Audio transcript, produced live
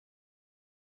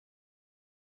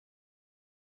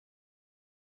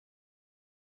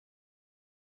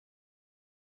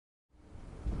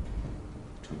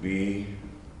be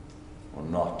or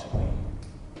not to be?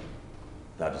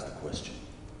 That is the question.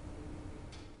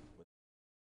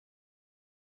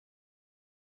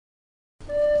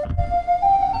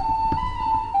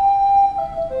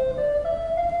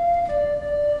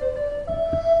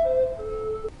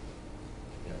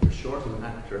 You're short of an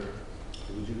actor.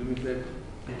 Would you do me a favor?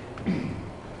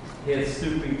 Here's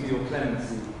stooping to your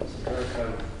clemency.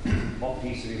 What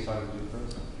piece have you decided to do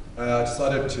first? I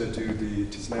decided to do the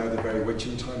 "'Tis now the very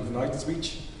witching time of night"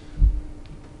 speech.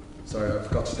 Sorry, I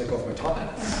forgot to take off my top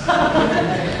hat.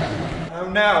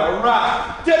 And now a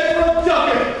rat, dead from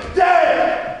ducking,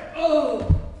 dead! Oh,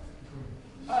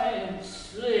 I am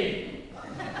slain.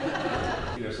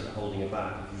 You're sort of holding it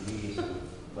back if you really sort of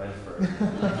went for it.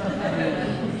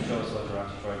 Show us what you're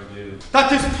actually trying to do. That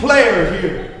this player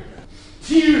here,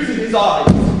 tears in his eyes,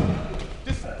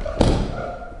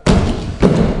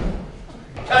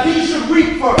 that he should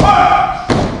weep for her!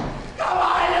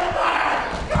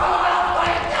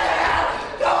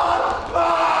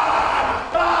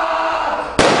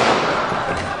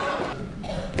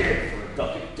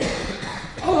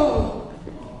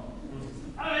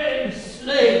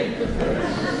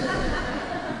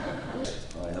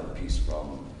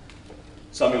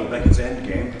 Samuel Beckett's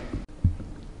Endgame.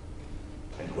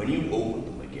 And when you open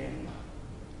them again,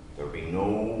 there'll be no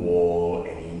wall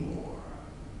anymore.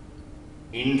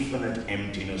 Infinite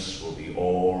emptiness will be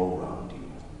all around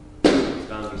you.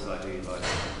 Stand beside me, like.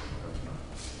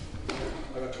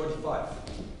 I got 25.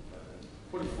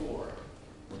 44.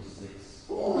 46.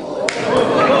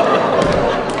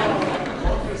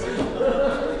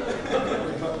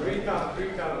 Read that.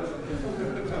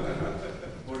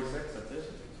 46, that's it.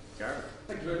 Garbage.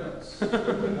 Thank you very much.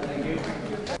 Thank you.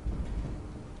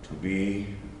 To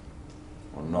be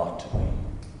or not to be?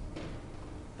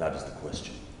 That is the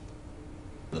question.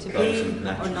 To be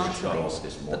or not to be.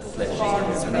 That flesh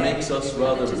and makes us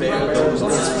rather bear those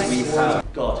gifts we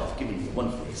have. God hath given you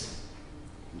one face,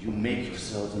 and you make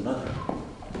yourselves another.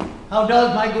 How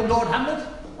does my good Lord Hamlet?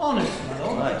 Honest, my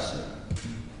lord. Aye, sir.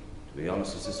 To be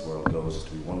honest as this world goes, is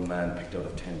to be one man picked out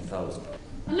of 10,000.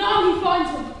 Anon he finds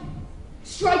him,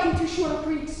 striking through shorter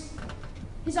creeks.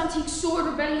 His antique sword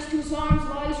rebellious to his arms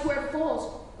lies where it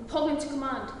falls, repugnant to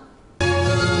command.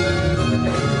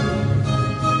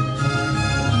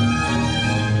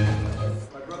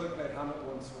 My brother played Hamlet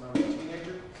once when I was a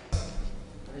teenager.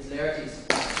 His laerties.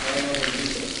 I know the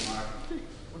use of Mark.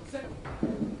 What's that?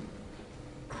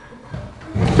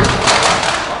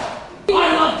 I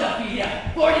love Ophelia.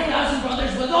 40,000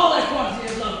 brothers with all that quantity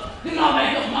of love do not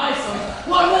make up my son.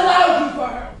 What will thou do for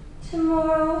her?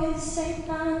 Tomorrow is St.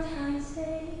 Valentine's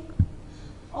Day.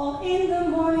 All in the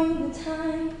morning